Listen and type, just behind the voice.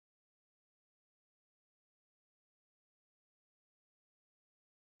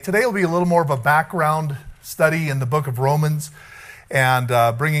Today will be a little more of a background study in the book of Romans and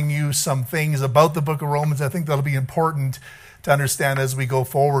bringing you some things about the book of Romans. I think that'll be important to understand as we go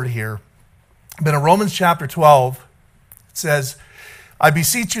forward here. But in Romans chapter 12, it says, I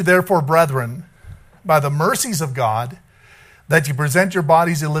beseech you therefore, brethren, by the mercies of God, that you present your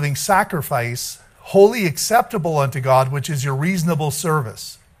bodies a living sacrifice, wholly acceptable unto God, which is your reasonable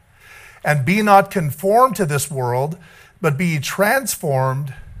service. And be not conformed to this world, but be ye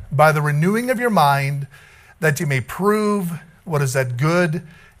transformed by the renewing of your mind, that you may prove what is that good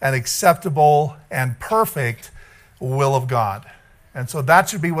and acceptable and perfect will of God. And so that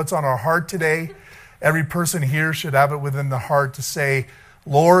should be what's on our heart today. Every person here should have it within the heart to say,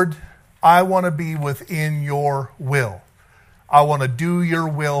 Lord, I want to be within your will. I want to do your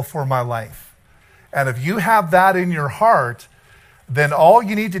will for my life. And if you have that in your heart, then all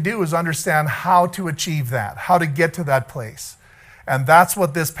you need to do is understand how to achieve that, how to get to that place. And that's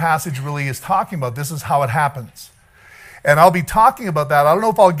what this passage really is talking about. This is how it happens. And I'll be talking about that. I don't know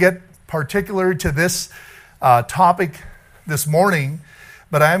if I'll get particular to this topic this morning,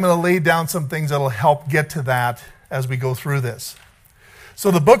 but I am going to lay down some things that will help get to that as we go through this. So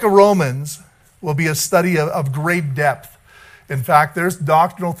the book of Romans will be a study of great depth. In fact, there's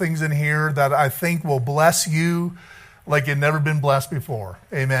doctrinal things in here that I think will bless you like you've never been blessed before.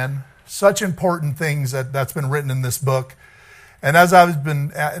 Amen. Such important things that's been written in this book. And as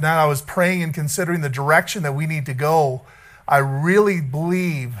I was praying and considering the direction that we need to go, I really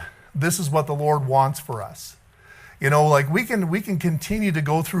believe this is what the Lord wants for us. You know, like we can continue to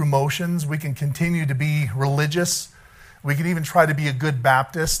go through motions. We can continue to be religious. We can even try to be a good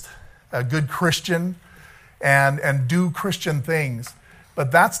Baptist, a good Christian, and do Christian things.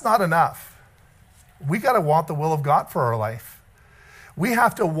 But that's not enough. We got to want the will of God for our life. We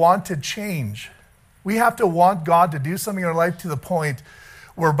have to want to change. We have to want God to do something in our life to the point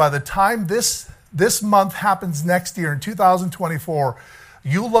where by the time this month happens next year in 2024,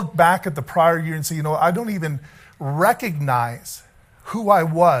 you look back at the prior year and say, you know, I don't even recognize who I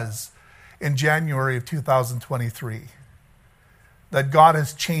was in January of 2023. That God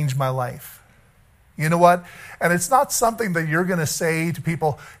has changed my life. You know what? And it's not something that you're going to say to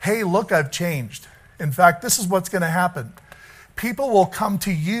people, hey, look, I've changed. In fact, this is what's going to happen. People will come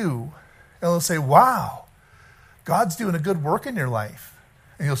to you and they'll say, wow, God's doing a good work in your life.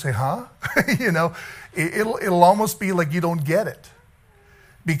 And you'll say, huh? You know, it'll almost be like you don't get it.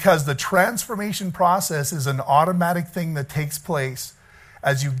 Because the transformation process is an automatic thing that takes place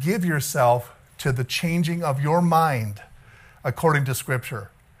as you give yourself to the changing of your mind according to Scripture.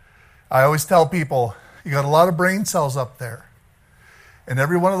 I always tell people, you got a lot of brain cells up there. And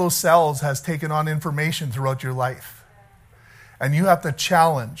every one of those cells has taken on information throughout your life. And you have to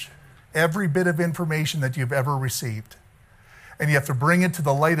challenge every bit of information that you've ever received. And you have to bring it to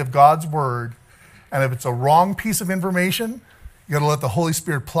the light of God's Word. And if it's a wrong piece of information, you got to let the Holy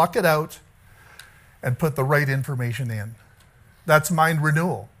Spirit pluck it out and put the right information in. That's mind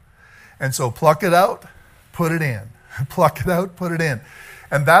renewal. And so pluck it out, put it in. Pluck it out, put it in.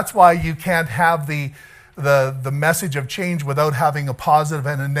 And that's why you can't have the message of change without having a positive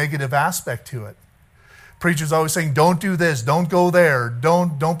and a negative aspect to it. Preachers always saying, don't do this, don't go there,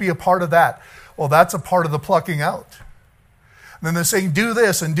 don't be a part of that. Well, that's a part of the plucking out. And then they're saying, do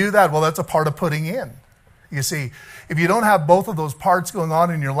this and do that. Well, that's a part of putting in. You see, if you don't have both of those parts going on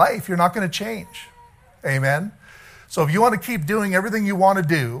in your life, you're not going to change. Amen? So if you want to keep doing everything you want to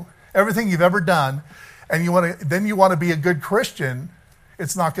do, everything you've ever done, and you want to be a good Christian,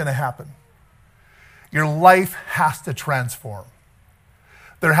 it's not going to happen. Your life has to transform.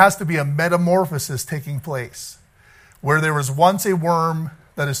 There has to be a metamorphosis taking place where there was once a worm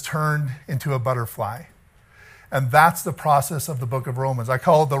that is turned into a butterfly. And that's the process of the book of Romans. I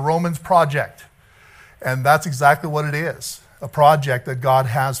call it the Romans Project. And that's exactly what it is, a project that God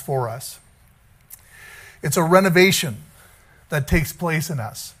has for us. It's a renovation that takes place in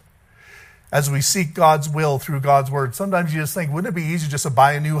us as we seek God's will through God's Word. Sometimes you just think, wouldn't it be easier just to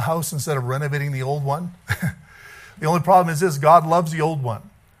buy a new house instead of renovating the old one? The only problem is this: God loves the old one.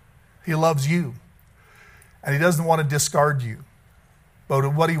 He loves you. And He doesn't want to discard you.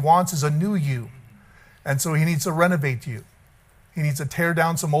 But what He wants is a new you. And so He needs to renovate you. He needs to tear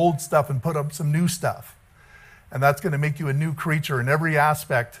down some old stuff and put up some new stuff. And that's going to make you a new creature in every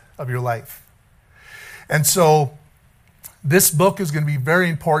aspect of your life. And so this book is going to be very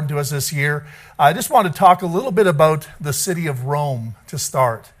important to us this year. I just want to talk a little bit about the city of Rome to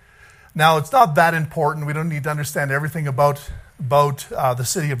start. Now, it's not that important. We don't need to understand everything about the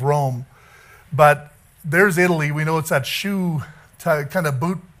city of Rome. But there's Italy. We know it's that shoe kind of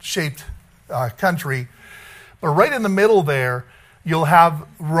boot-shaped country. But right in the middle there, you'll have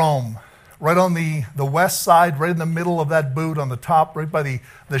Rome right on the west side, right in the middle of that boot on the top, right by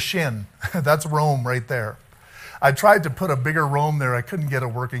the shin. That's Rome right there. I tried to put a bigger Rome there. I couldn't get it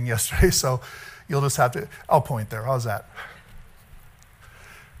working yesterday, so you'll just have to, I'll point there. How's that?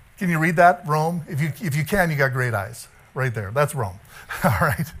 Can you read that, Rome? If you can, you got great eyes. Right there. That's Rome. All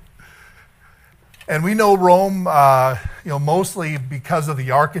right. And we know Rome, mostly because of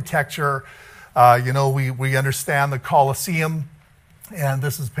the architecture. We understand the Colosseum, and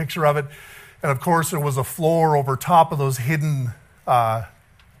this is a picture of it. And of course, there was a floor over top of those hidden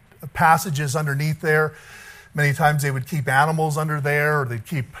passages underneath there. Many times they would keep animals under there, or they'd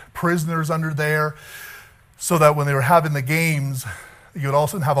keep prisoners under there, so that when they were having the games, you would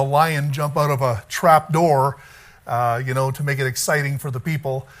also have a lion jump out of a trap door, to make it exciting for the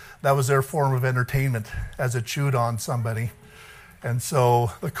people. That was their form of entertainment as it chewed on somebody. And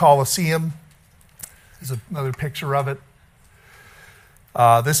so the Colosseum is another picture of it.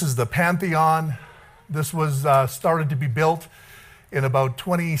 This is the Pantheon. This was started to be built in about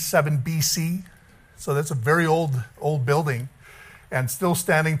 27 BC. So that's a very old building, and still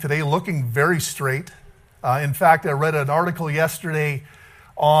standing today, looking very straight. In fact, I read an article yesterday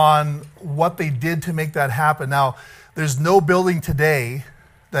on what they did to make that happen. Now, there's no building today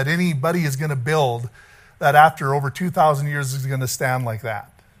that anybody is going to build that after over 2,000 years is going to stand like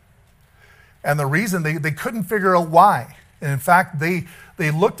that. And the reason, they couldn't figure out why. And in fact, they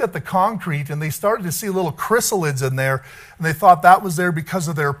looked at the concrete and they started to see little chrysalids in there, and they thought that was there because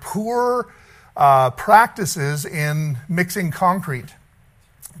of their poor practices in mixing concrete.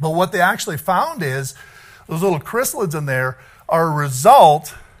 But what they actually found is those little chrysalids in there are a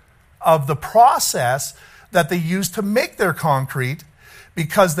result of the process that they used to make their concrete,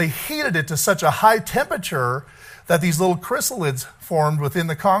 because they heated it to such a high temperature that these little chrysalids formed within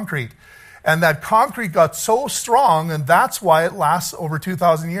the concrete. And that concrete got so strong, and that's why it lasts over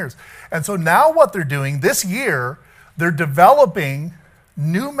 2,000 years. And so now what they're doing this year, they're developing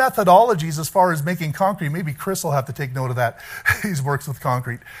new methodologies as far as making concrete. Maybe Chris will have to take note of that. He works with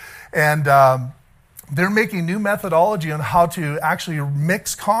concrete. And they're making new methodology on how to actually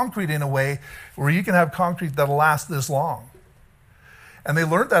mix concrete in a way where you can have concrete that'll last this long. And they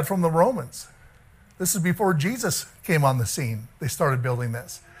learned that from the Romans. This is before Jesus came on the scene. They started building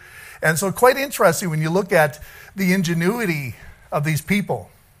this. And so quite interesting when you look at the ingenuity of these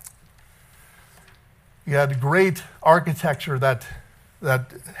people. You had great architecture that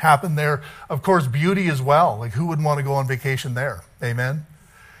happened there. Of course, beauty as well. Like, who wouldn't want to go on vacation there? Amen?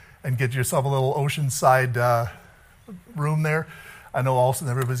 And get yourself a little oceanside room there. I know also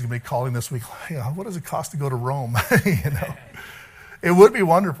everybody's going to be calling this week, what does it cost to go to Rome? It would be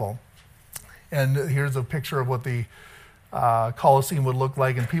wonderful. And here's a picture of what the Colosseum would look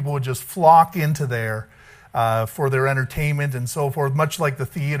like, and people would just flock into there for their entertainment and so forth, much like the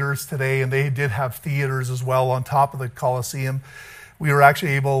theaters today. And they did have theaters as well on top of the Colosseum. We were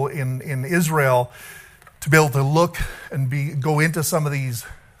actually able in Israel to be able to look and go into some of these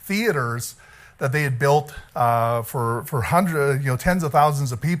theaters that they had built for hundreds, tens of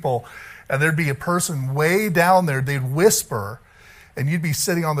thousands of people, and there'd be a person way down there. They'd whisper, and you'd be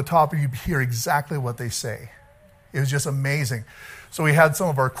sitting on the top, and you'd hear exactly what they say. It was just amazing. So we had some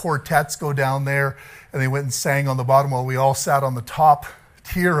of our quartets go down there, and they went and sang on the bottom while we all sat on the top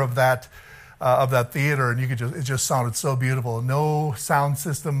tier of that theater, and it just sounded so beautiful. No sound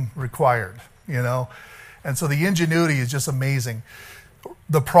system required, And so the ingenuity is just amazing.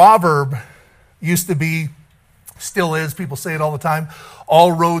 The proverb used to be, still is, people say it all the time,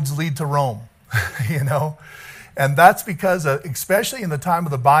 all roads lead to Rome, And that's because, especially in the time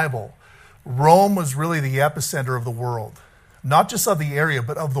of the Bible, Rome was really the epicenter of the world. Not just of the area,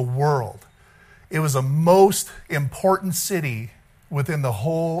 but of the world. It was the most important city within the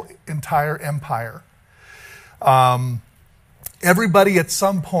whole entire empire. Everybody at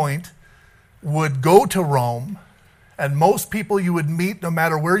some point would go to Rome, and most people you would meet, no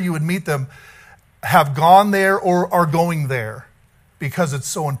matter where you would meet them, have gone there or are going there because it's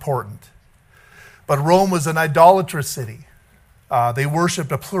so important. But Rome was an idolatrous city. They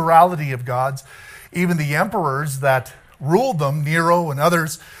worshipped a plurality of gods. Even the emperors that ruled them, Nero and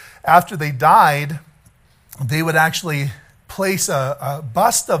others, after they died, they would actually place a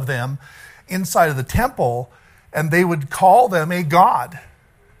bust of them inside of the temple, and they would call them a god.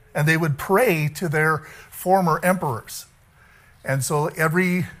 And they would pray to their former emperors. And so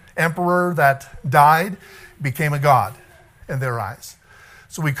every emperor that died became a god in their eyes.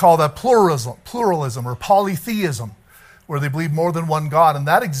 So we call that pluralism or polytheism, where they believe more than one God. And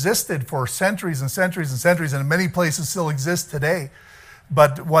that existed for centuries and centuries and centuries, and in many places still exists today.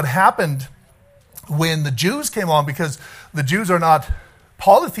 But what happened when the Jews came on, because the Jews are not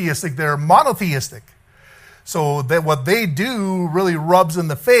polytheistic, they're monotheistic. So that what they do really rubs in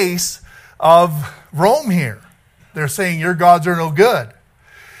the face of Rome here. They're saying your gods are no good.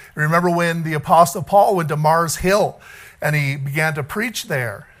 Remember when the Apostle Paul went to Mars Hill and he began to preach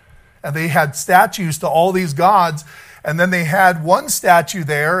there, and they had statues to all these gods, and then they had one statue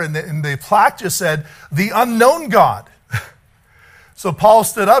there, and the plaque just said, the unknown God. So Paul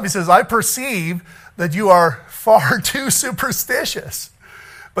stood up, he says, I perceive that you are far too superstitious.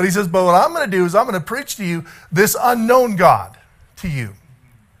 But he says, but what I'm going to do is I'm going to preach to you this unknown God to you.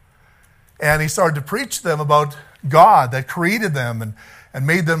 And he started to preach to them about God that created them and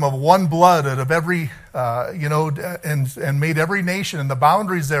made them of one blood out of every, and made every nation and the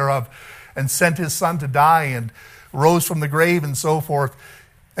boundaries thereof, and sent his son to die and rose from the grave and so forth.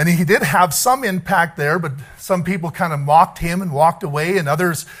 And he did have some impact there, but some people kind of mocked him and walked away, and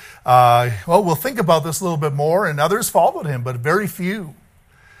others, we'll think about this a little bit more, and others followed him, but very few.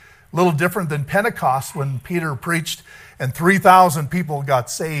 A little different than Pentecost when Peter preached and 3,000 people got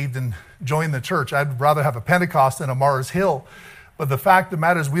saved and joined the church. I'd rather have a Pentecost than a Mars Hill. But the fact of the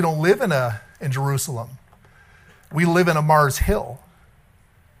matter is we don't live in Jerusalem. We live in a Mars Hill.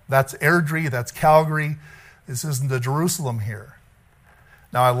 That's Airdrie, that's Calgary. This isn't the Jerusalem here.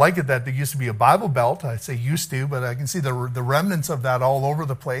 Now, I like it that there used to be a Bible Belt. I say used to, but I can see the remnants of that all over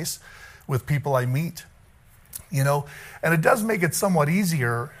the place with people I meet. And it does make it somewhat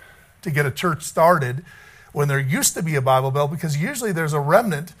easier to get a church started when there used to be a Bible Belt, because usually there's a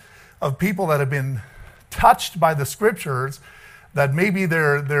remnant of people that have been touched by the scriptures, that maybe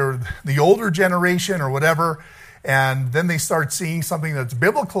they're the older generation or whatever, and then they start seeing something that's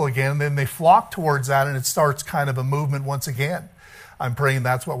biblical again, and then they flock towards that, and it starts kind of a movement once again. I'm praying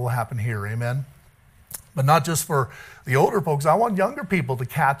that's what will happen here, amen? But not just for the older folks. I want younger people to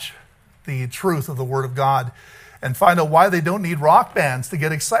catch the truth of the Word of God and find out why they don't need rock bands to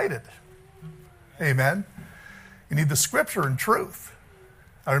get excited. Amen? You need the Scripture and truth.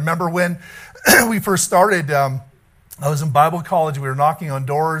 I remember when we first started, I was in Bible college, we were knocking on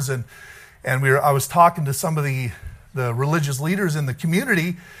doors, and I was talking to some of the religious leaders in the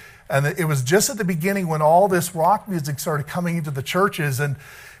community, and it was just at the beginning when all this rock music started coming into the churches, and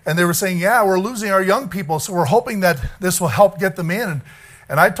they were saying, yeah, we're losing our young people, so we're hoping that this will help get them in.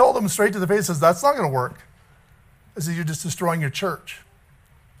 And I told them straight to the face, that's not going to work. I said, you're just destroying your church.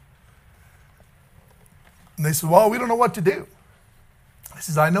 And they said, well, we don't know what to do. I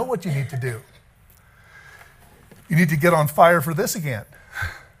said, I know what you need to do. You need to get on fire for this again.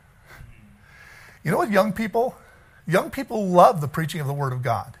 You know what, young people love the preaching of the Word of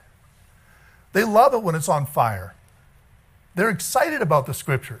God. They love it when it's on fire. They're excited about the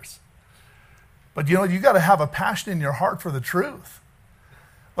Scriptures. But you got to have a passion in your heart for the truth.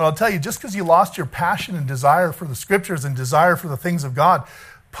 But I'll tell you, just because you lost your passion and desire for the Scriptures and desire for the things of God,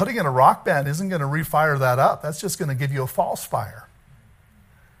 putting in a rock band isn't going to refire that up. That's just going to give you a false fire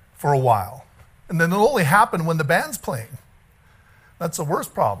for a while. And then it'll only happen when the band's playing. That's the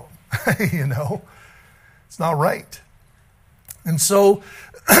worst problem. It's not right. And so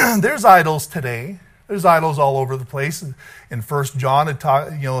there's idols today. There's idols all over the place. In 1 John,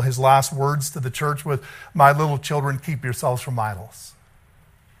 his last words to the church was, my little children, keep yourselves from idols.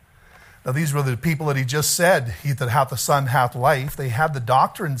 Now, these were the people that he just said, he that hath the Son hath life. They had the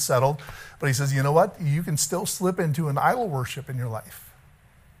doctrine settled, but he says, you know what? You can still slip into an idol worship in your life.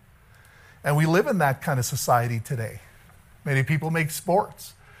 And we live in that kind of society today. Many people make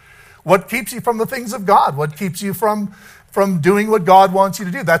sports. What keeps you from the things of God? What keeps you from doing what God wants you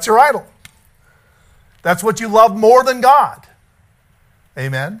to do? That's your idol. That's what you love more than God.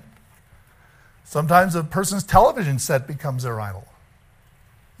 Amen? Sometimes a person's television set becomes their idol.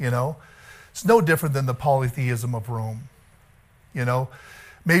 It's no different than the polytheism of Rome.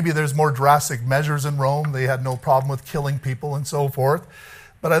 Maybe there's more drastic measures in Rome. They had no problem with killing people and so forth.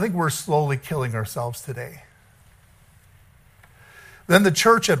 But I think we're slowly killing ourselves today. Then the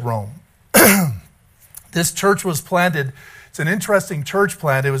church at Rome. This church was planted. It's an interesting church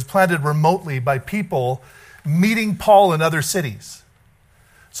plant. It was planted remotely by people meeting Paul in other cities.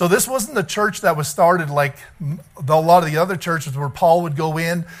 So this wasn't the church that was started like a lot of the other churches where Paul would go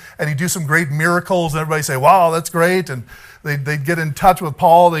in and he'd do some great miracles and everybody say, wow, that's great. And they'd get in touch with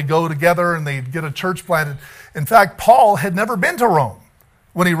Paul. They'd go together and they'd get a church planted. In fact, Paul had never been to Rome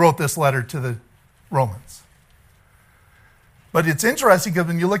when he wrote this letter to the Romans. But it's interesting because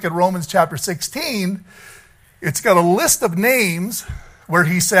when you look at Romans chapter 16, it's got a list of names where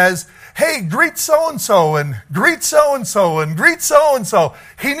he says, hey, greet so-and-so and greet so-and-so and greet so-and-so.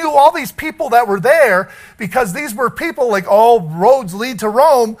 He knew all these people that were there because these were people, like all roads lead to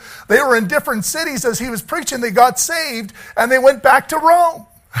Rome. They were in different cities as he was preaching. They got saved and they went back to Rome.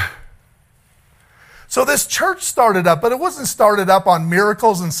 So this church started up, but it wasn't started up on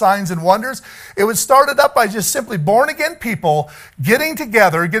miracles and signs and wonders. It was started up by just simply born-again people getting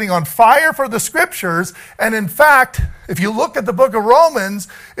together, getting on fire for the scriptures. And in fact, if you look at the book of Romans,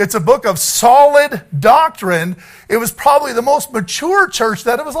 it's a book of solid doctrine. It was probably the most mature church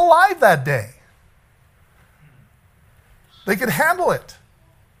that was alive that day. They could handle it.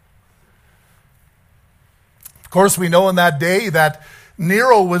 Of course, we know in that day that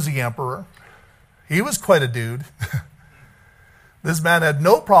Nero was the emperor. He was quite a dude. This man had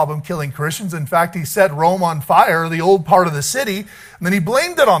no problem killing Christians. In fact, he set Rome on fire, the old part of the city, and then he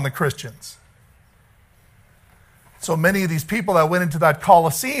blamed it on the Christians. So many of these people that went into that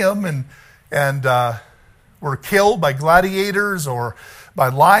Colosseum and were killed by gladiators or by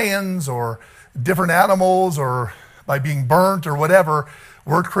lions or different animals or by being burnt or whatever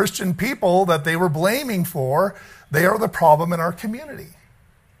were Christian people that they were blaming for. They are the problem in our community.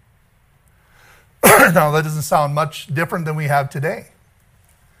 Now, that doesn't sound much different than we have today.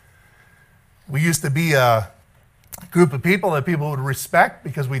 We used to be a group of people that people would respect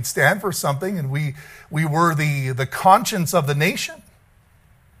because we'd stand for something, and we were the conscience of the nation.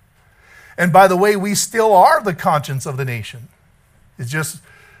 And by the way, we still are the conscience of the nation. It's just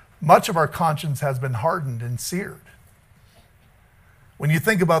much of our conscience has been hardened and seared. When you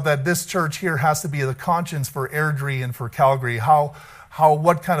think about that, this church here has to be the conscience for Airdrie and for Calgary.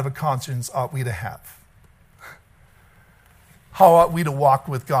 What kind of a conscience ought we to have? How ought we to walk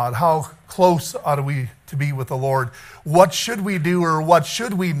with God? How close ought we to be with the Lord? What should we do or what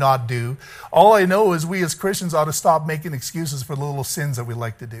should we not do? All I know is we as Christians ought to stop making excuses for the little sins that we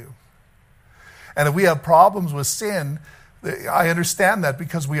like to do. And if we have problems with sin, I understand that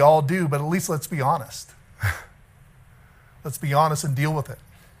because we all do, but at least let's be honest. Let's be honest and deal with it.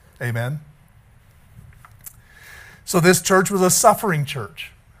 Amen. So this church was a suffering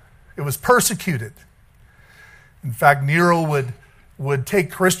church. It was persecuted. In fact, Nero would take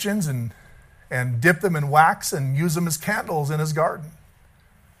Christians and dip them in wax and use them as candles in his garden.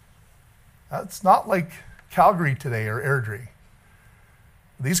 That's not like Calgary today or Airdrie.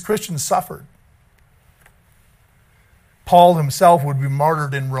 These Christians suffered. Paul himself would be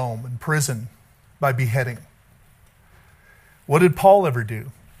martyred in Rome, in prison, by beheading. What did Paul ever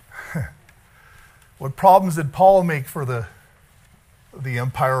do? What problems did Paul make for the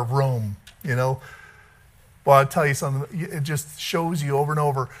empire of Rome? You know, well, I'll tell you something. It just shows you over and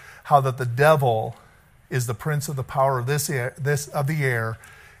over how that the devil is the prince of the power of of the air,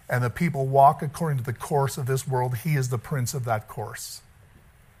 and the people walk according to the course of this world. He is the prince of that course,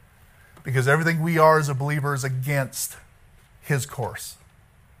 because everything we are as a believer is against his course.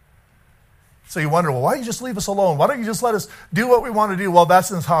 So you wonder, well, why don't you just leave us alone? Why don't you just let us do what we want to do? Well,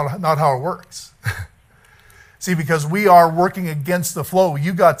 that's not how it works. See, because we are working against the flow.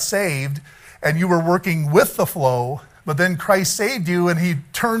 You got saved, and you were working with the flow, but then Christ saved you, and he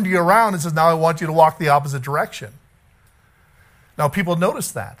turned you around and says, now I want you to walk the opposite direction. Now, people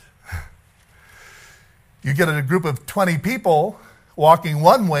notice that. You get a group of 20 people walking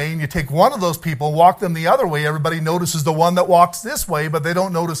one way, and you take one of those people and walk them the other way. Everybody notices the one that walks this way, but they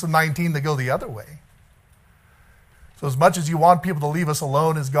don't notice the 19 that go the other way. So as much as you want people to leave us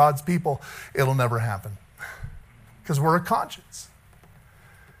alone as God's people, it'll never happen. Because we're a conscience.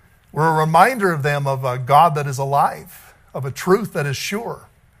 We're a reminder of them of a God that is alive, of a truth that is sure,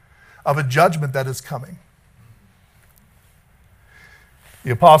 of a judgment that is coming.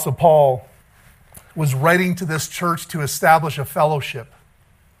 The Apostle Paul was writing to this church to establish a fellowship.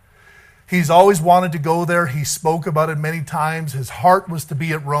 He's always wanted to go there. He spoke about it many times. His heart was to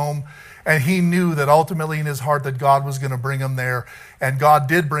be at Rome, and he knew that ultimately in his heart that God was going to bring him there, and God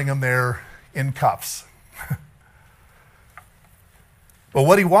did bring him there in cuffs. But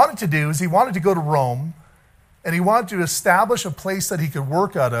what he wanted to do is he wanted to go to Rome, and he wanted to establish a place that he could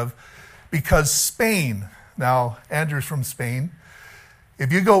work out of, because Spain, now Andrew's from Spain,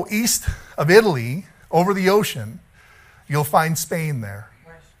 if you go east of Italy, over the ocean, you'll find Spain there.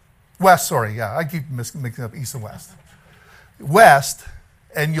 West, sorry, yeah, I keep mixing up east and west. West,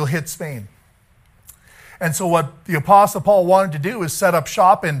 and you'll hit Spain. And so what the Apostle Paul wanted to do is set up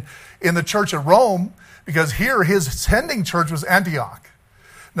shop in the church at Rome, because here his sending church was Antioch.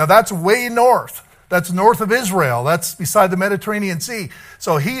 Now that's way north. That's north of Israel. That's beside the Mediterranean Sea.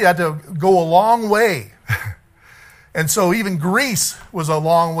 So he had to go a long way. And so even Greece was a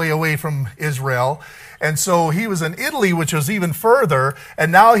long way away from Israel. And so he was in Italy, which was even further.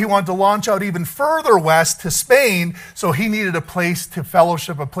 And now he wanted to launch out even further west to Spain. So he needed a place to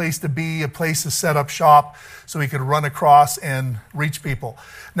fellowship, a place to be, a place to set up shop so he could run across and reach people.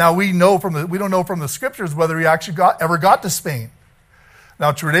 Now we don't know from the scriptures whether he actually ever got to Spain.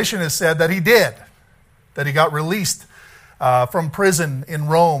 Now tradition has said that he did, that he got released from prison in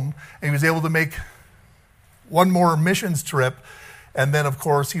Rome, and he was able to make one more missions trip, and then of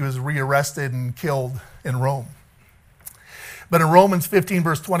course he was rearrested and killed in Rome. But in Romans 15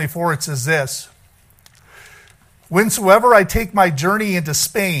 verse 24 it says this, "Whensoever I take my journey into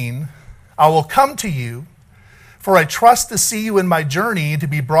Spain, I will come to you, for I trust to see you in my journey and to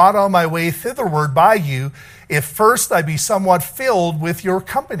be brought on my way thitherward by you, if first I be somewhat filled with your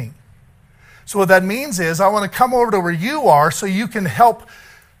company." So what that means is I want to come over to where you are so you can help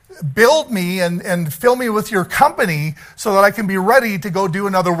build me and fill me with your company so that I can be ready to go do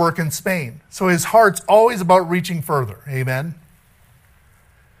another work in Spain. So his heart's always about reaching further. Amen?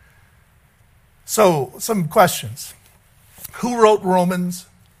 So some questions. Who wrote Romans?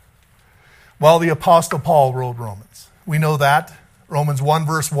 Well, the Apostle Paul wrote Romans. We know that. Romans 1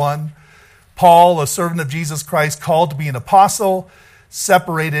 verse 1. Paul, a servant of Jesus Christ, called to be an apostle,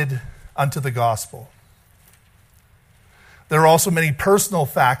 separated unto the gospel. There are also many personal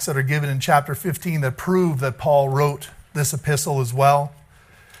facts that are given in chapter 15 that prove that Paul wrote this epistle as well.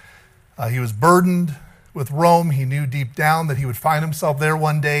 He was burdened with Rome. He knew deep down that he would find himself there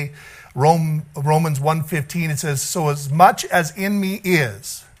one day. Romans 1:15, it says, "So as much as in me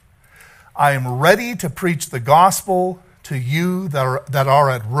is, I am ready to preach the gospel to you that are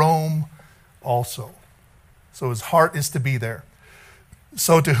at Rome also." So his heart is to be there.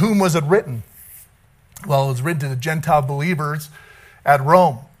 So to whom was it written? Well, it was written to the Gentile believers at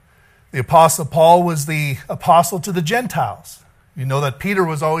Rome. The Apostle Paul was the apostle to the Gentiles. You know that Peter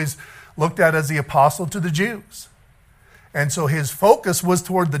was always looked at as the apostle to the Jews. And so his focus was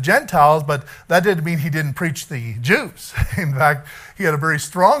toward the Gentiles, but that didn't mean he didn't preach the Jews. In fact, he had a very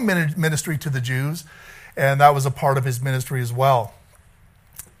strong ministry to the Jews, and that was a part of his ministry as well.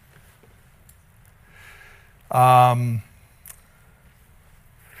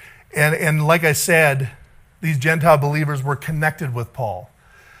 And like I said, these Gentile believers were connected with Paul.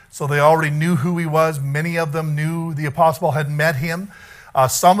 So they already knew who he was. Many of them knew the Apostle Paul, had met him.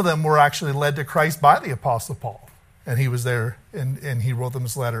 Some of them were actually led to Christ by the Apostle Paul. And he was there, and he wrote them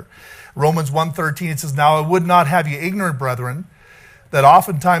this letter. Romans 1:13, it says, "Now I would not have you ignorant, brethren, that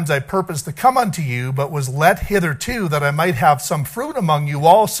oftentimes I purposed to come unto you, but was let hitherto, that I might have some fruit among you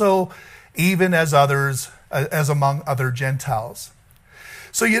also, even as among other Gentiles."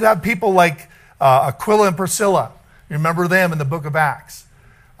 So you'd have people like Aquila and Priscilla. You remember them in the book of Acts.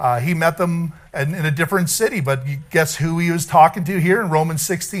 He met them in a different city, but you guess who he was talking to here in Romans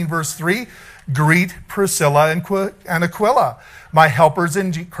 16 verse 3? "Greet Priscilla and Aquila, my helpers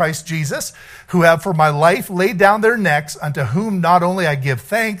in Christ Jesus, who have for my life laid down their necks, unto whom not only I give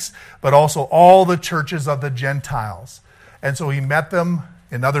thanks, but also all the churches of the Gentiles." And so he met them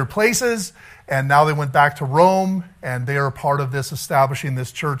in other places, and now they went back to Rome, and they are a part of this, establishing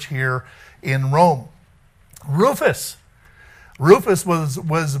this church here in Rome. Rufus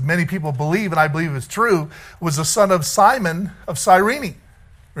was, many people believe, and I believe it's true, was the son of Simon of Cyrene.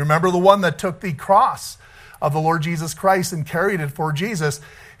 Remember the one that took the cross of the Lord Jesus Christ and carried it for Jesus?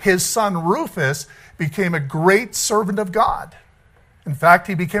 His son Rufus became a great servant of God. In fact,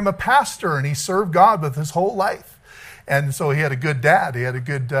 he became a pastor, and he served God with his whole life. And so he had a good dad. He had a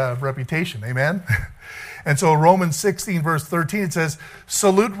good reputation. Amen? And so Romans 16, verse 13, it says,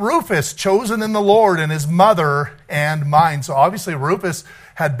 "Salute Rufus, chosen in the Lord, and his mother and mine." So obviously Rufus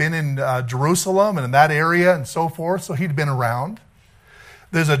had been in Jerusalem and in that area and so forth, so he'd been around.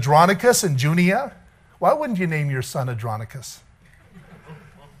 There's Andronicus and Junia. Why wouldn't you name your son Andronicus?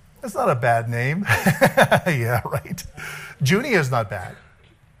 That's not a bad name. Yeah, right. Junia is not bad.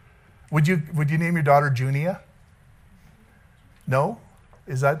 Would you name your daughter Junia? No?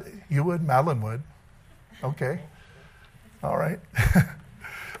 Is that, you would? Madeline would. Okay. All right.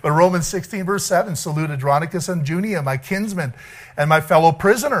 But Romans 16 verse 7, "Salute Andronicus and Junia, my kinsmen, and my fellow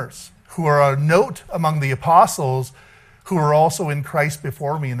prisoners, who are a note among the apostles, who are also in Christ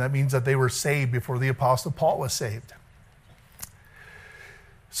before me." And that means that they were saved before the Apostle Paul was saved.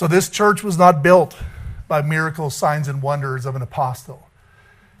 So this church was not built by miracles, signs, and wonders of an apostle.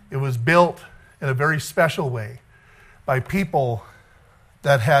 It was built in a very special way by people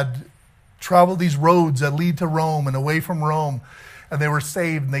that had traveled these roads that lead to Rome and away from Rome, and they were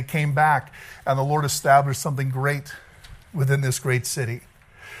saved and they came back, and the Lord established something great within this great city.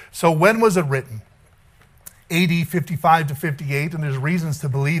 So when was it written? AD 55 to 58, and there's reasons to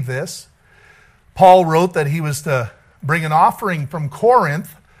believe this. Paul wrote that he was to bring an offering from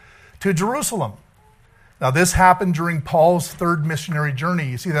Corinth to Jerusalem. Now, this happened during Paul's third missionary journey.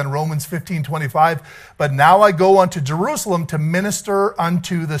 You see that in Romans 15:25. But now I go unto Jerusalem to minister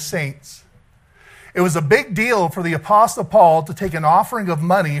unto the saints. It was a big deal for the Apostle Paul to take an offering of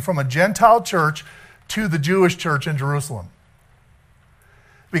money from a Gentile church to the Jewish church in Jerusalem.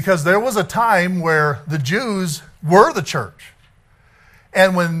 Because there was a time where the Jews were the church.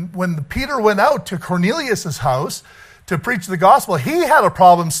 And when Peter went out to Cornelius' house to preach the gospel, he had a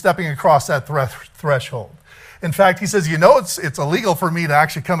problem stepping across that threshold. In fact, he says, it's illegal for me to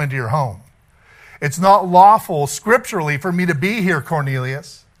actually come into your home. It's not lawful scripturally for me to be here,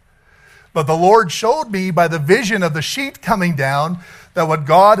 Cornelius. But the Lord showed me by the vision of the sheet coming down that what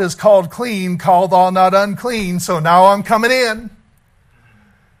God has called clean, called all not unclean, so now I'm coming in.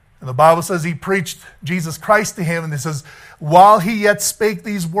 And the Bible says he preached Jesus Christ to him, and it says, while he yet spake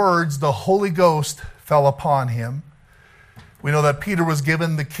these words, the Holy Ghost fell upon him. We know that Peter was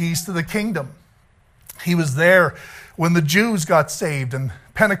given the keys to the kingdom. He was there when the Jews got saved in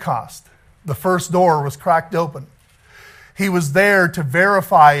Pentecost. The first door was cracked open. He was there to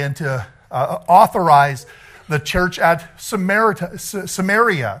verify and to authorize the church at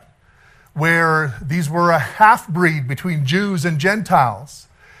Samaria, where these were a half-breed between Jews and Gentiles.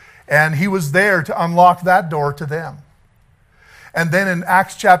 And he was there to unlock that door to them. And then in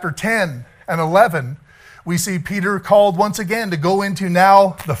Acts chapter 10 and 11, we see Peter called once again to go into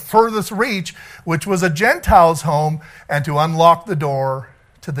now the furthest reach, which was a Gentile's home, and to unlock the door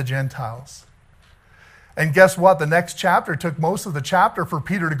to the Gentiles. And guess what? The next chapter took most of the chapter for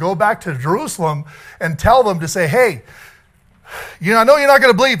Peter to go back to Jerusalem and tell them to say, hey, I know you're not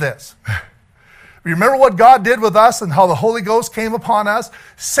going to believe this. Remember what God did with us and how the Holy Ghost came upon us?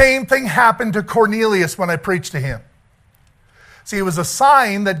 Same thing happened to Cornelius when I preached to him. See, it was a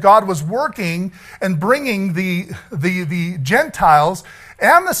sign that God was working and bringing the Gentiles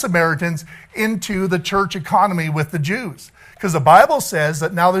and the Samaritans into the church economy with the Jews. Because the Bible says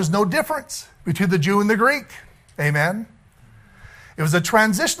that now there's no difference between the Jew and the Greek. Amen? It was a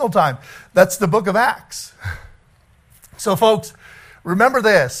transitional time. That's the book of Acts. So folks, remember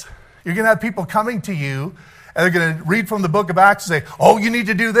this. You're going to have people coming to you, and they're going to read from the book of Acts and say, oh, you need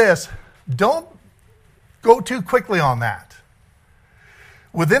to do this. Don't go too quickly on that.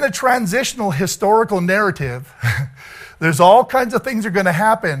 Within a transitional historical narrative, there's all kinds of things that are going to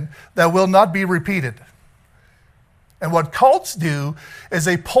happen that will not be repeated. And what cults do is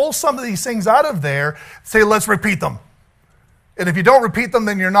they pull some of these things out of there, say, let's repeat them. And if you don't repeat them,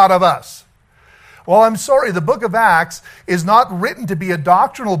 then you're not of us. Well, I'm sorry, the book of Acts is not written to be a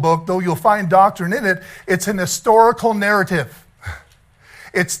doctrinal book, though you'll find doctrine in it. It's an historical narrative.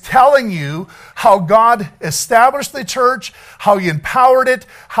 It's telling you how God established the church, how he empowered it,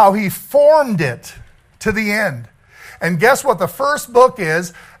 how he formed it to the end. And guess what the first book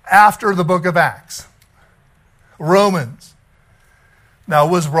is after the book of Acts? Romans. Now,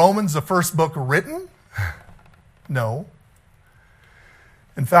 was Romans the first book written? No.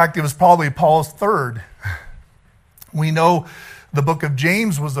 In fact, it was probably Paul's third. We know the book of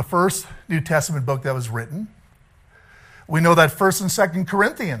James was the first New Testament book that was written. We know that 1st and 2nd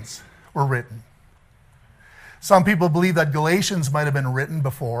Corinthians were written. Some people believe that Galatians might have been written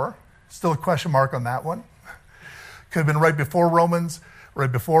before. Still a question mark on that one. Could have been right before Romans,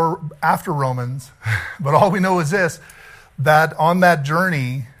 after Romans. But all we know is this, that on that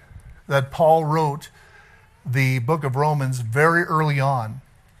journey that Paul wrote the book of Romans very early on.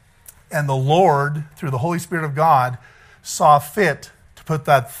 And the Lord, through the Holy Spirit of God, saw fit to put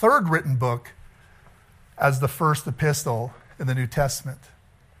that third written book as the first epistle in the New Testament.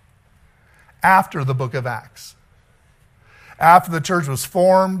 After the book of Acts. After the church was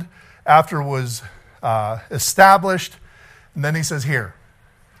formed, after it was established, and then he says, here,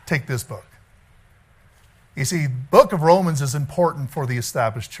 take this book. You see, the book of Romans is important for the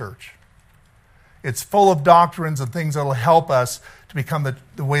established church. It's full of doctrines and things that will help us to become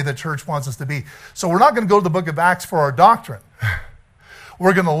the way the church wants us to be. So we're not going to go to the book of Acts for our doctrine.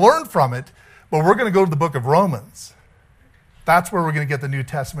 We're going to learn from it, but we're going to go to the book of Romans. That's where we're going to get the New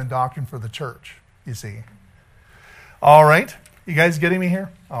Testament doctrine for the church, you see. All right. You guys getting me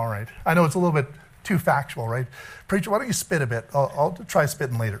here? All right. I know it's a little bit too factual, right? Preacher, why don't you spit a bit? I'll try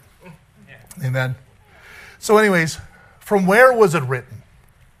spitting later. Yeah. Amen. So anyways, from where was it written?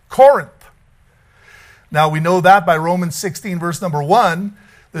 Corinth. Now we know that by Romans 16, verse number 1.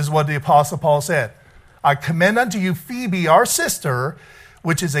 This is what the Apostle Paul said. I commend unto you Phoebe, our sister,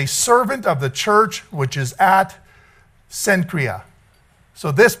 which is a servant of the church which is at Cenchrea.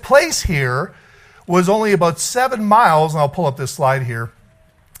 So this place here was only about 7 miles, and I'll pull up this slide here.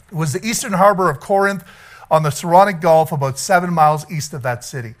 It was the eastern harbor of Corinth on the Saronic Gulf, about 7 miles east of that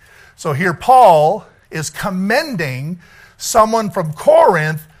city. So here Paul is commending someone from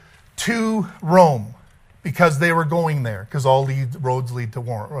Corinth to Rome because they were going there, because all roads lead to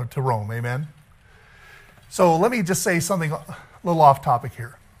Rome. Amen? So let me just say something a little off topic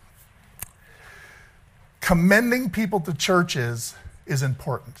here. Commending people to churches is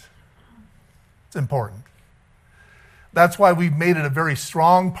important. It's important. That's why we've made it a very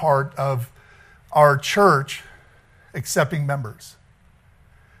strong part of our church accepting members.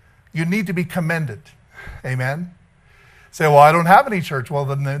 You need to be commended. Amen? Say, well, I don't have any church. Well,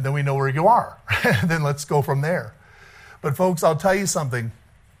 then we know where you are. Then let's go from there. But folks, I'll tell you something.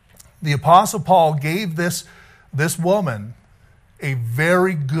 The Apostle Paul gave this woman a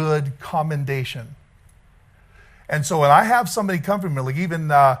very good commendation. And so when I have somebody come from me, like even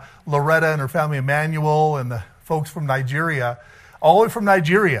Loretta and her family, Emmanuel, and the folks from Nigeria, all the way from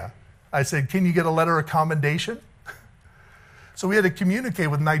Nigeria, I said, can you get a letter of commendation? So we had to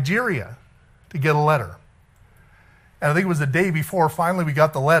communicate with Nigeria to get a letter. And I think it was the day before finally we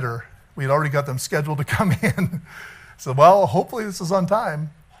got the letter. We had already got them scheduled to come in. So, well, hopefully this is on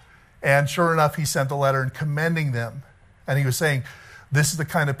time. And sure enough, he sent a letter and commending them. And he was saying, this is the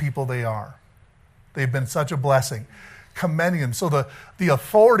kind of people they are. They've been such a blessing. Commending them. So the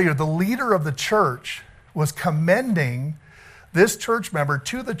authority or the leader of the church was commending this church member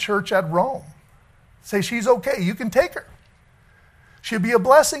to the church at Rome. Say, she's okay. You can take her. She'll be a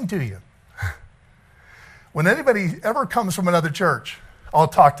blessing to you. When anybody ever comes from another church, I'll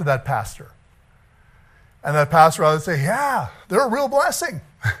talk to that pastor. And that pastor, I would say, yeah, they're a real blessing.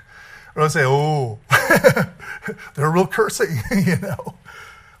 Or I'll say, oh, they're a real cursing,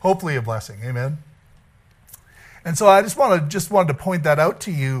 Hopefully a blessing, amen? And so I just wanted to point that out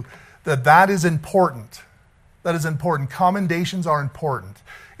to you, that is important. That is important. Commendations are important.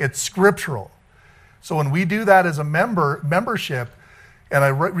 It's scriptural. So when we do that as a membership, and I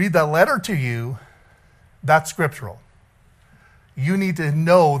read that letter to you, that's scriptural. You need to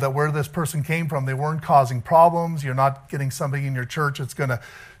know that where this person came from, they weren't causing problems. You're not getting somebody in your church that's going to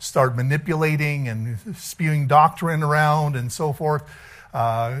start manipulating and spewing doctrine around and so forth,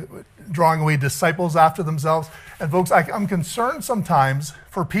 drawing away disciples after themselves. And folks, I'm concerned sometimes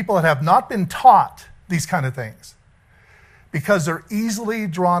for people that have not been taught these kind of things because they're easily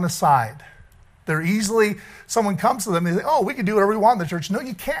drawn aside. Someone comes to them and they say, oh, we can do whatever we want in the church. No,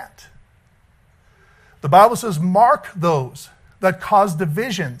 you can't. The Bible says, mark those that cause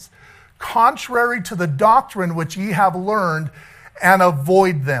divisions, contrary to the doctrine which ye have learned, and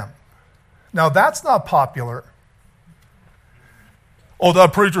avoid them. Now, that's not popular. Oh,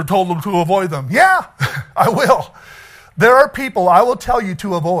 that preacher told them to avoid them. Yeah, I will. There are people I will tell you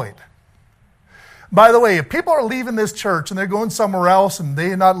to avoid. By the way, if people are leaving this church and they're going somewhere else and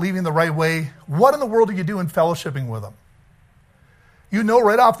they're not leaving the right way, what in the world are you doing fellowshipping with them? You know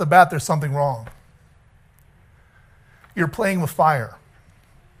right off the bat there's something wrong. You're playing with fire.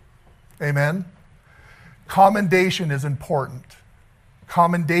 Amen? Commendation is important.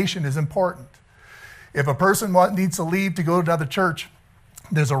 Commendation is important. If a person needs to leave to go to another church,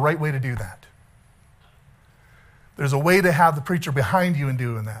 there's a right way to do that. There's a way to have the preacher behind you in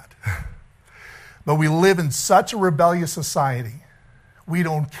doing that. But we live in such a rebellious society. We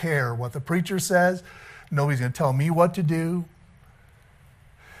don't care what the preacher says. Nobody's going to tell me what to do.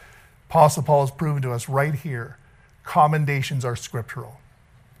 Apostle Paul has proven to us right here, commendations are scriptural.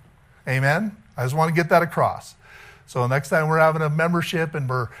 Amen? I just want to get that across. So next time we're having a membership and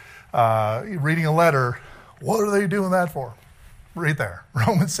we're reading a letter, what are they doing that for? Right there,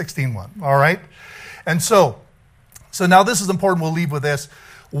 Romans 16:1. All right? And so now this is important. We'll leave with this.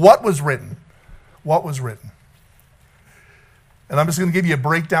 What was written? What was written? And I'm just going to give you a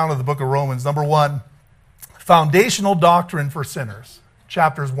breakdown of the book of Romans. Number 1, foundational doctrine for sinners,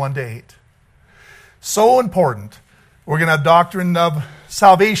 chapters 1 to 8. So important. We're going to have doctrine of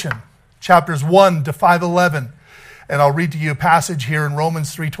salvation, chapters 1 to 5:11. And I'll read to you a passage here in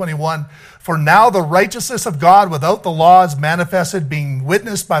Romans 3:21. For now the righteousness of God without the law is manifested, being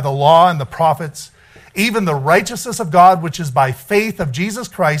witnessed by the law and the prophets, even the righteousness of God which is by faith of Jesus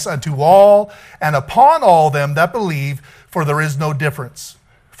Christ unto all and upon all them that believe, for there is no difference.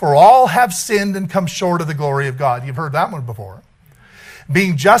 For all have sinned and come short of the glory of God. You've heard that one before.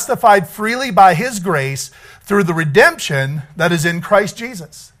 Being justified freely by his grace through the redemption that is in Christ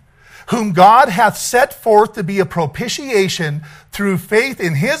Jesus, whom God hath set forth to be a propitiation through faith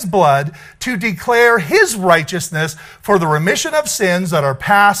in his blood, to declare his righteousness for the remission of sins that are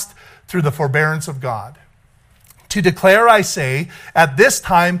past through the forbearance of God. To declare, I say, at this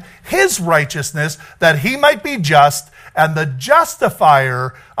time his righteousness, that he might be just and the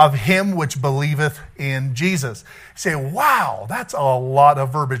justifier of him which believeth in Jesus. You say, wow, that's a lot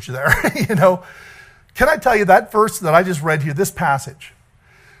of verbiage there. Can I tell you that verse that I just read here, this passage,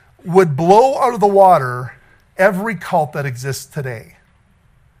 would blow out of the water every cult that exists today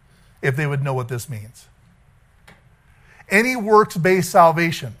if they would know what this means. Any works-based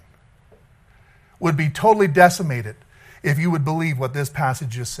salvation would be totally decimated if you would believe what this passage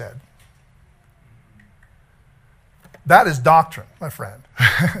just said. That is doctrine, my friend.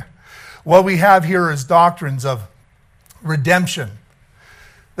 What we have here is doctrines of redemption.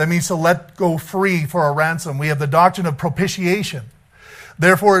 That means to let go free for a ransom. We have the doctrine of propitiation.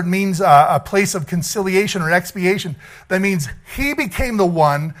 Therefore, it means a place of conciliation or expiation. That means he became the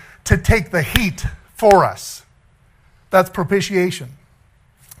one to take the heat for us. That's propitiation.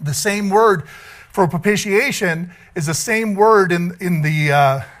 The same word for propitiation is the same word in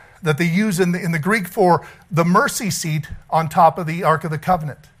the that they use in the Greek for the mercy seat on top of the Ark of the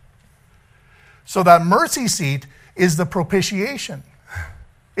Covenant. So that mercy seat is the propitiation.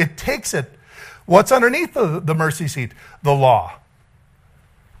 It takes it. What's underneath the mercy seat? The law.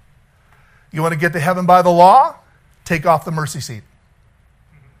 You want to get to heaven by the law? Take off the mercy seat.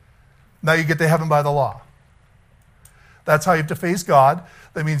 Now you get to heaven by the law. That's how you have to face God.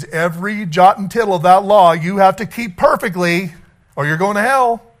 That means every jot and tittle of that law you have to keep perfectly, or you're going to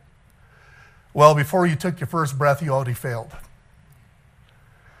hell. Well, before you took your first breath, you already failed.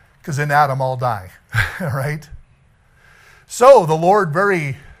 Because in Adam all die, right? So the Lord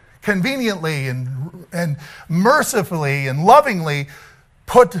very conveniently and mercifully and lovingly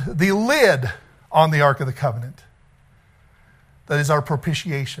put the lid on the Ark of the Covenant. That is our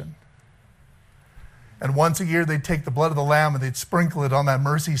propitiation. And once a year they'd take the blood of the lamb and they'd sprinkle it on that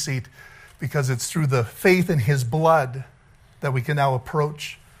mercy seat, because it's through the faith in his blood that we can now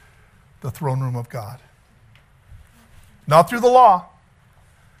approach the throne room of God. Not through the law.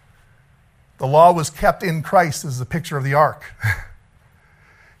 The law was kept in Christ as a picture of the ark.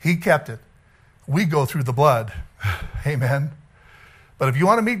 He kept it. We go through the blood. Amen. But if you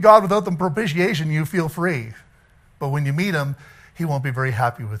want to meet God without the propitiation, you feel free. But when you meet him, he won't be very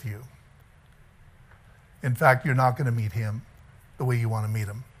happy with you. In fact, you're not going to meet him the way you want to meet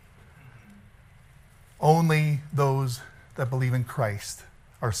him. Only those that believe in Christ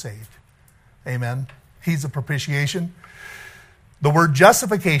are saved. Amen. He's a propitiation. The word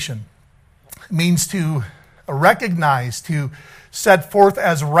justification means to recognize, to set forth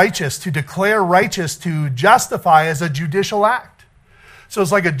as righteous, to declare righteous, to justify as a judicial act. So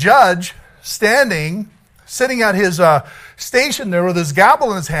it's like a judge sitting at his station there with his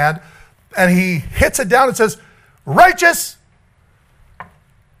gavel in his hand, and he hits it down and says, righteous.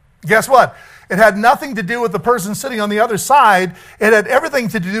 Guess what? It had nothing to do with the person sitting on the other side. It had everything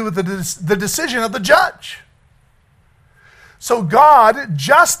to do with the decision of the judge. So God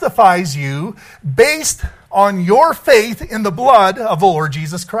justifies you based on your faith in the blood of the Lord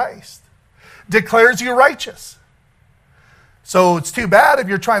Jesus Christ. Declares you righteous. So it's too bad if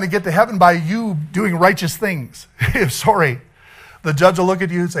you're trying to get to heaven by you doing righteous things. Sorry. The judge will look at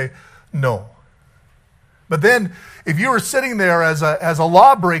you and say, no. But then if you were sitting there as a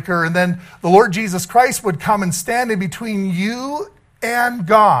lawbreaker, and then the Lord Jesus Christ would come and stand in between you and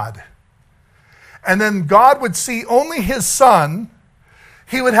God, and then God would see only his son,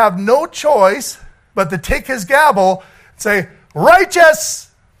 he would have no choice but to take his gavel and say,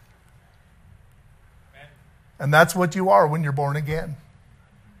 righteous! Amen. And that's what you are when you're born again.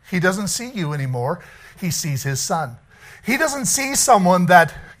 He doesn't see you anymore. He sees his son. He doesn't see someone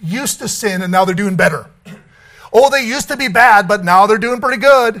that used to sin and now they're doing better. Oh, they used to be bad, but now they're doing pretty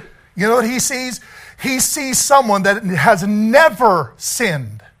good. You know what he sees? He sees someone that has never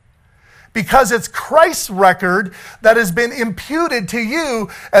sinned. Because it's Christ's record that has been imputed to you,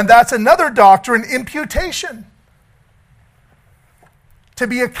 and that's another doctrine, imputation. To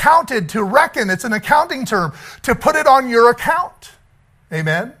be accounted, to reckon, it's an accounting term, to put it on your account.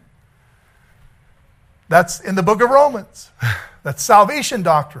 Amen? That's in the book of Romans. That's salvation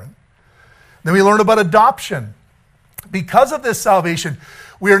doctrine. Then we learn about adoption. Because of this salvation,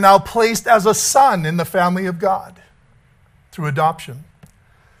 we are now placed as a son in the family of God through adoption.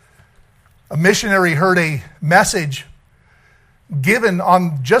 A missionary heard a message given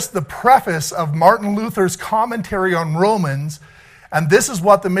on just the preface of Martin Luther's commentary on Romans, and this is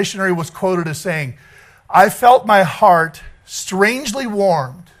what the missionary was quoted as saying: I felt my heart strangely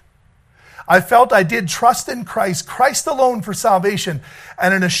warmed. I felt I did trust in Christ, Christ alone for salvation,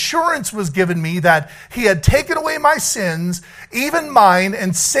 and an assurance was given me that he had taken away my sins, even mine,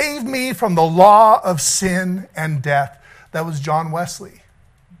 and saved me from the law of sin and death. That was John Wesley.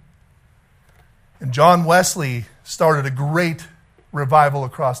 And John Wesley started a great revival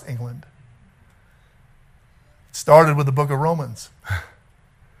across England. It started with the book of Romans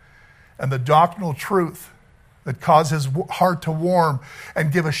and the doctrinal truth that caused his heart to warm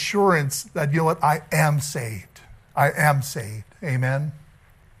and give assurance that, you know what, I am saved. I am saved. Amen.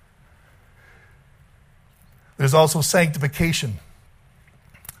 There's also sanctification.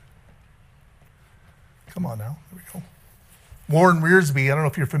 Come on now. There we go. Warren Wiersbe, I don't know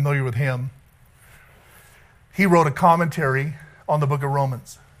if you're familiar with him. He wrote a commentary on the book of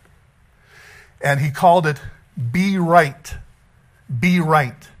Romans. And he called it, Be Right. Be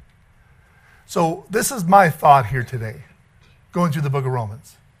Right. So this is my thought here today, going through the book of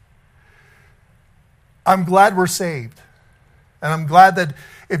Romans. I'm glad we're saved. And I'm glad that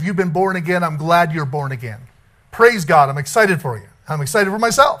if you've been born again, I'm glad you're born again. Praise God. I'm excited for you. I'm excited for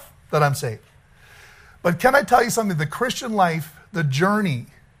myself that I'm saved. But can I tell you something? The Christian life, the journey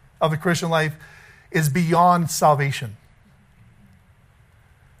of the Christian life is beyond salvation.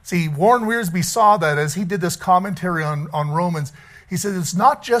 See, Warren Wiersbe saw that as he did this commentary on Romans. He said it's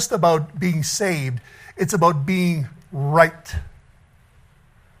not just about being saved, it's about being right.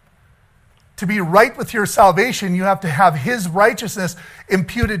 To be right with your salvation, you have to have his righteousness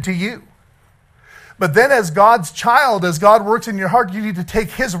imputed to you. But then as God's child, as God works in your heart, you need to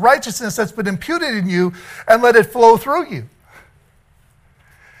take his righteousness that's been imputed in you and let it flow through you.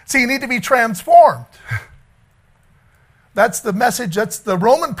 See, you need to be transformed. That's the message, that's the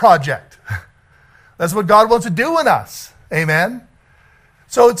Roman project. That's what God wants to do in us. Amen?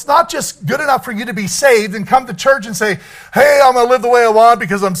 So it's not just good enough for you to be saved and come to church and say, hey, I'm going to live the way I want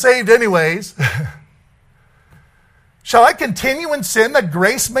because I'm saved anyways. Shall I continue in sin that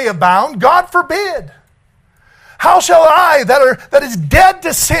grace may abound? God forbid. How shall I, that is dead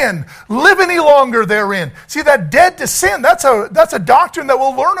to sin, live any longer therein? See, that dead to sin, that's a doctrine that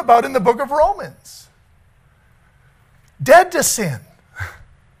we'll learn about in the book of Romans. Dead to sin.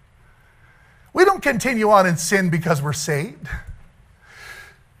 We don't continue on in sin because we're saved.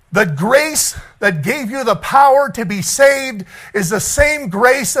 The grace that gave you the power to be saved is the same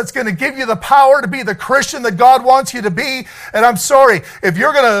grace that's going to give you the power to be the Christian that God wants you to be. And I'm sorry, if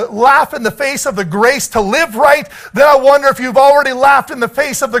you're going to laugh in the face of the grace to live right, then I wonder if you've already laughed in the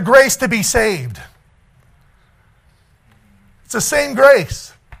face of the grace to be saved. It's the same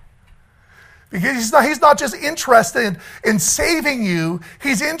grace. Because he's not just interested in saving you,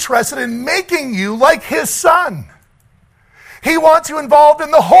 he's interested in making you like his son. He wants you involved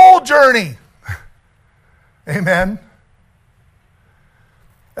in the whole journey. Amen.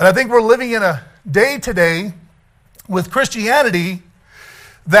 And I think we're living in a day today with Christianity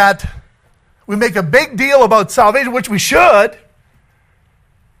that we make a big deal about salvation, which we should,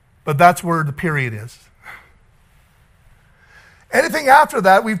 but that's where the period is. Anything after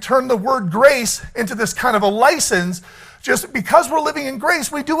that, we've turned the word grace into this kind of a license. Just because we're living in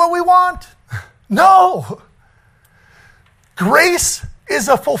grace, we do what we want. No. Grace is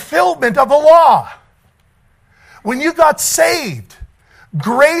a fulfillment of the law. When you got saved,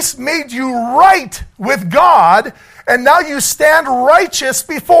 grace made you right with God, and now you stand righteous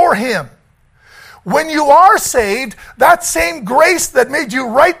before him. When you are saved, that same grace that made you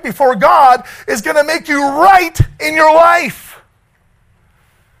right before God is going to make you right in your life.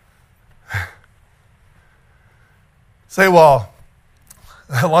 Say, well,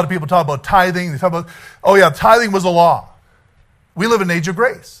 a lot of people talk about tithing. They talk about, oh yeah, tithing was a law. We live in an age of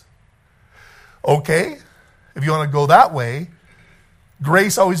grace. Okay, if you want to go that way,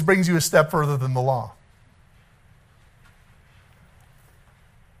 grace always brings you a step further than the law.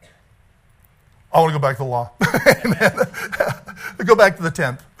 I want to go back to the law. Go back to the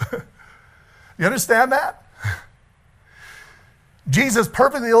 10th. You understand that? Jesus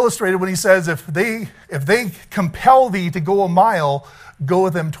perfectly illustrated when he says, if they compel thee to go a mile, go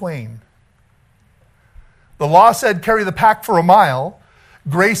with them twain. The law said, carry the pack for a mile.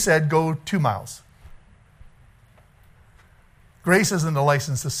 Grace said, go 2 miles. Grace isn't a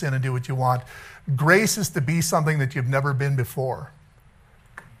license to sin and do what you want. Grace is to be something that you've never been before.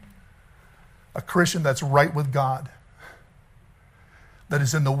 A Christian that's right with God, that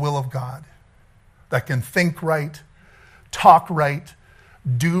is in the will of God, that can think right, talk right,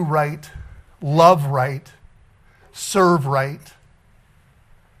 do right, love right, serve right.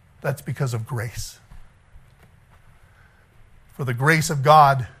 That's because of grace. For the grace of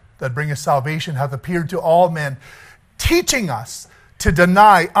God that bringeth salvation hath appeared to all men, teaching us to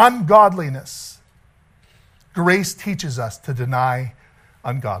deny ungodliness. Grace teaches us to deny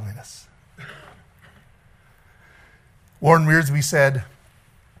ungodliness. Warren Wiersbe said,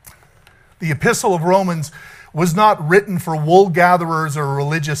 the Epistle of Romans was not written for wool gatherers or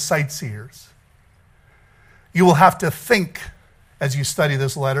religious sightseers. You will have to think as you study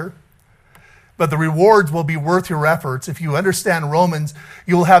this letter, but the rewards will be worth your efforts. If you understand Romans,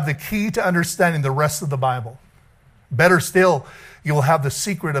 you will have the key to understanding the rest of the Bible. Better still, you will have the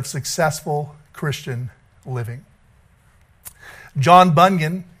secret of successful Christian living. John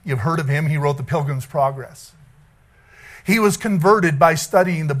Bunyan, you've heard of him, he wrote The Pilgrim's Progress. He was converted by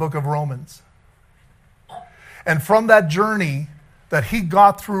studying the book of Romans. And from that journey that he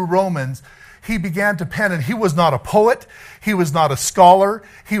got through Romans, he began to pen, and he was not a poet, he was not a scholar,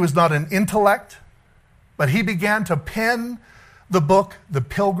 he was not an intellect, but he began to pen the book, The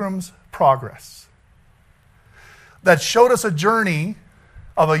Pilgrim's Progress, that showed us a journey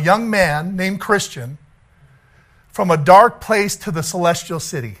of a young man named Christian from a dark place to the celestial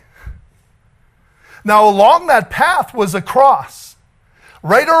city. Now, along that path was a cross.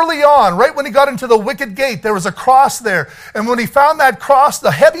 Right early on, right when he got into the wicket gate, there was a cross there. And when he found that cross,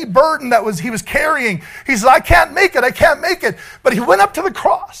 the heavy burden that he was carrying, he said, I can't make it. But he went up to the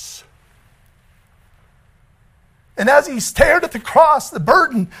cross. And as he stared at the cross, the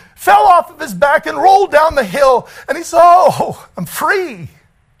burden fell off of his back and rolled down the hill. And he said, oh, I'm free.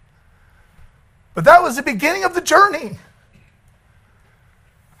 But that was the beginning of the journey.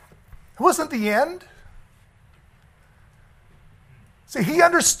 It wasn't the end. See, he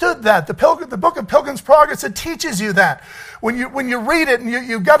understood that. The book of Pilgrim's Progress, it teaches you that. When you read it, and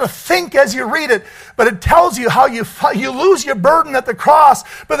you've got to think as you read it, but it tells you how you lose your burden at the cross.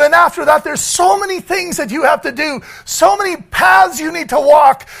 But then after that, there's so many things that you have to do, so many paths you need to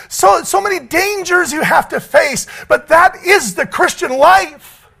walk, so many dangers you have to face. But that is the Christian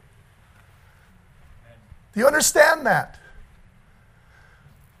life. Do you understand that?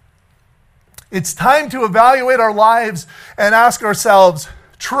 It's time to evaluate our lives and ask ourselves,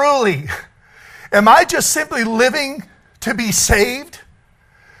 truly, am I just simply living to be saved?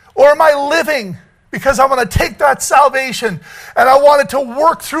 Or am I living because I want to take that salvation and I want it to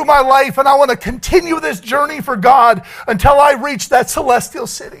work through my life and I want to continue this journey for God until I reach that celestial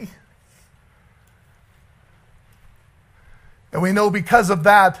city? And we know because of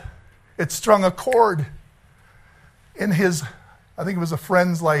that, it strung a chord in his, I think it was a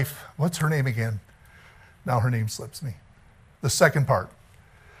friend's life. What's her name again? Now her name slips me. The second part.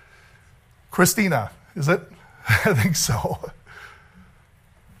 Christina, is it? I think so.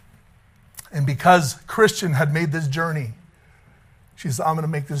 And because Christian had made this journey, she said, I'm going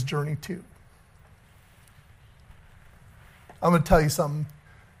to make this journey too. I'm going to tell you something.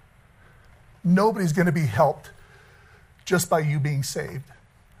 Nobody's going to be helped just by you being saved.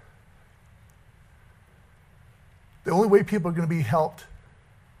 The only way people are going to be helped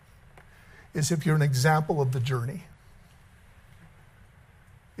is if you're an example of the journey.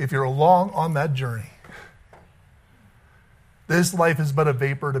 If you're along on that journey. This life is but a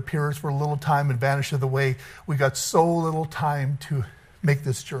vapor. It appears for a little time and vanisheth away. We got so little time to make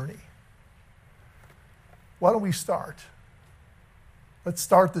this journey. Why don't we start? Let's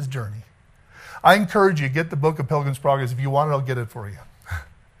start this journey. I encourage you, get the book of Pilgrim's Progress. If you want it, I'll get it for you.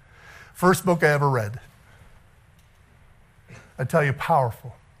 First book I ever read. I tell you,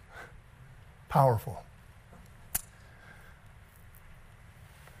 powerful. Powerful.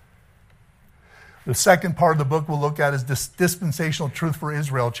 The second part of the book we'll look at is this dispensational truth for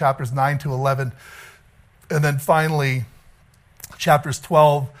Israel, chapters 9 to 11. And then finally, chapters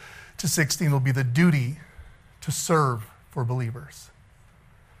 12 to 16 will be the duty to serve for believers.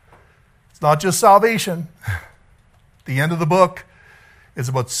 It's not just salvation. The end of the book is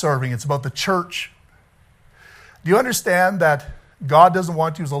about serving. It's about the church. Do you understand that God doesn't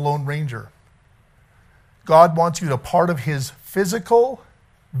want you as a lone ranger? God wants you to part of his physical,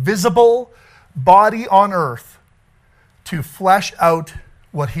 visible body on earth to flesh out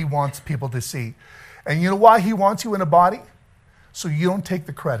what he wants people to see. And you know why he wants you in a body? So you don't take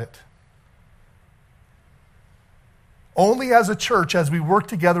the credit. Only as a church, as we work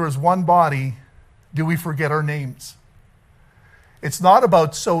together as one body, do we forget our names. It's not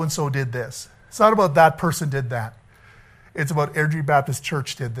about so-and-so did this. It's not about that person did that. It's about Airdrie Baptist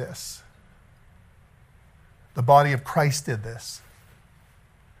Church did this. The body of Christ did this.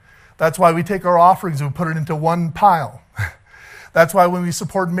 That's why we take our offerings and we put it into one pile. That's why when we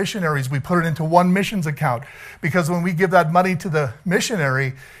support missionaries, we put it into one missions account. Because when we give that money to the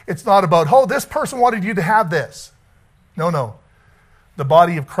missionary, it's not about, oh, this person wanted you to have this. No. The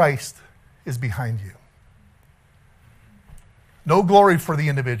body of Christ is behind you. No glory for the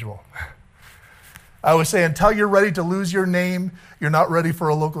individual. I would say until you're ready to lose your name, you're not ready for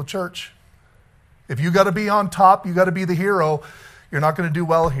a local church. If you got to be on top, you got to be the hero, you're not going to do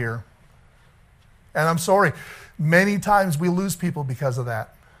well here. And I'm sorry, many times we lose people because of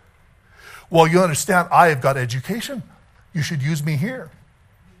that. Well, you understand, I have got education. You should use me here.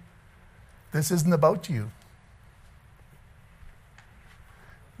 This isn't about you.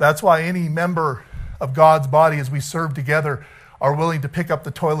 That's why any member of God's body, as we serve together, are willing to pick up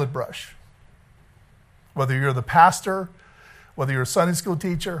the toilet brush. Whether you're the pastor, whether you're a Sunday school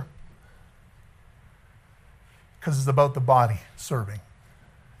teacher, because it's about the body serving.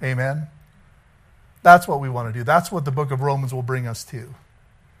 Amen? That's what we want to do. That's what the book of Romans will bring us to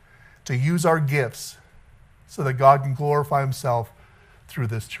use our gifts so that God can glorify himself through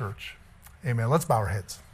this church. Amen. Let's bow our heads.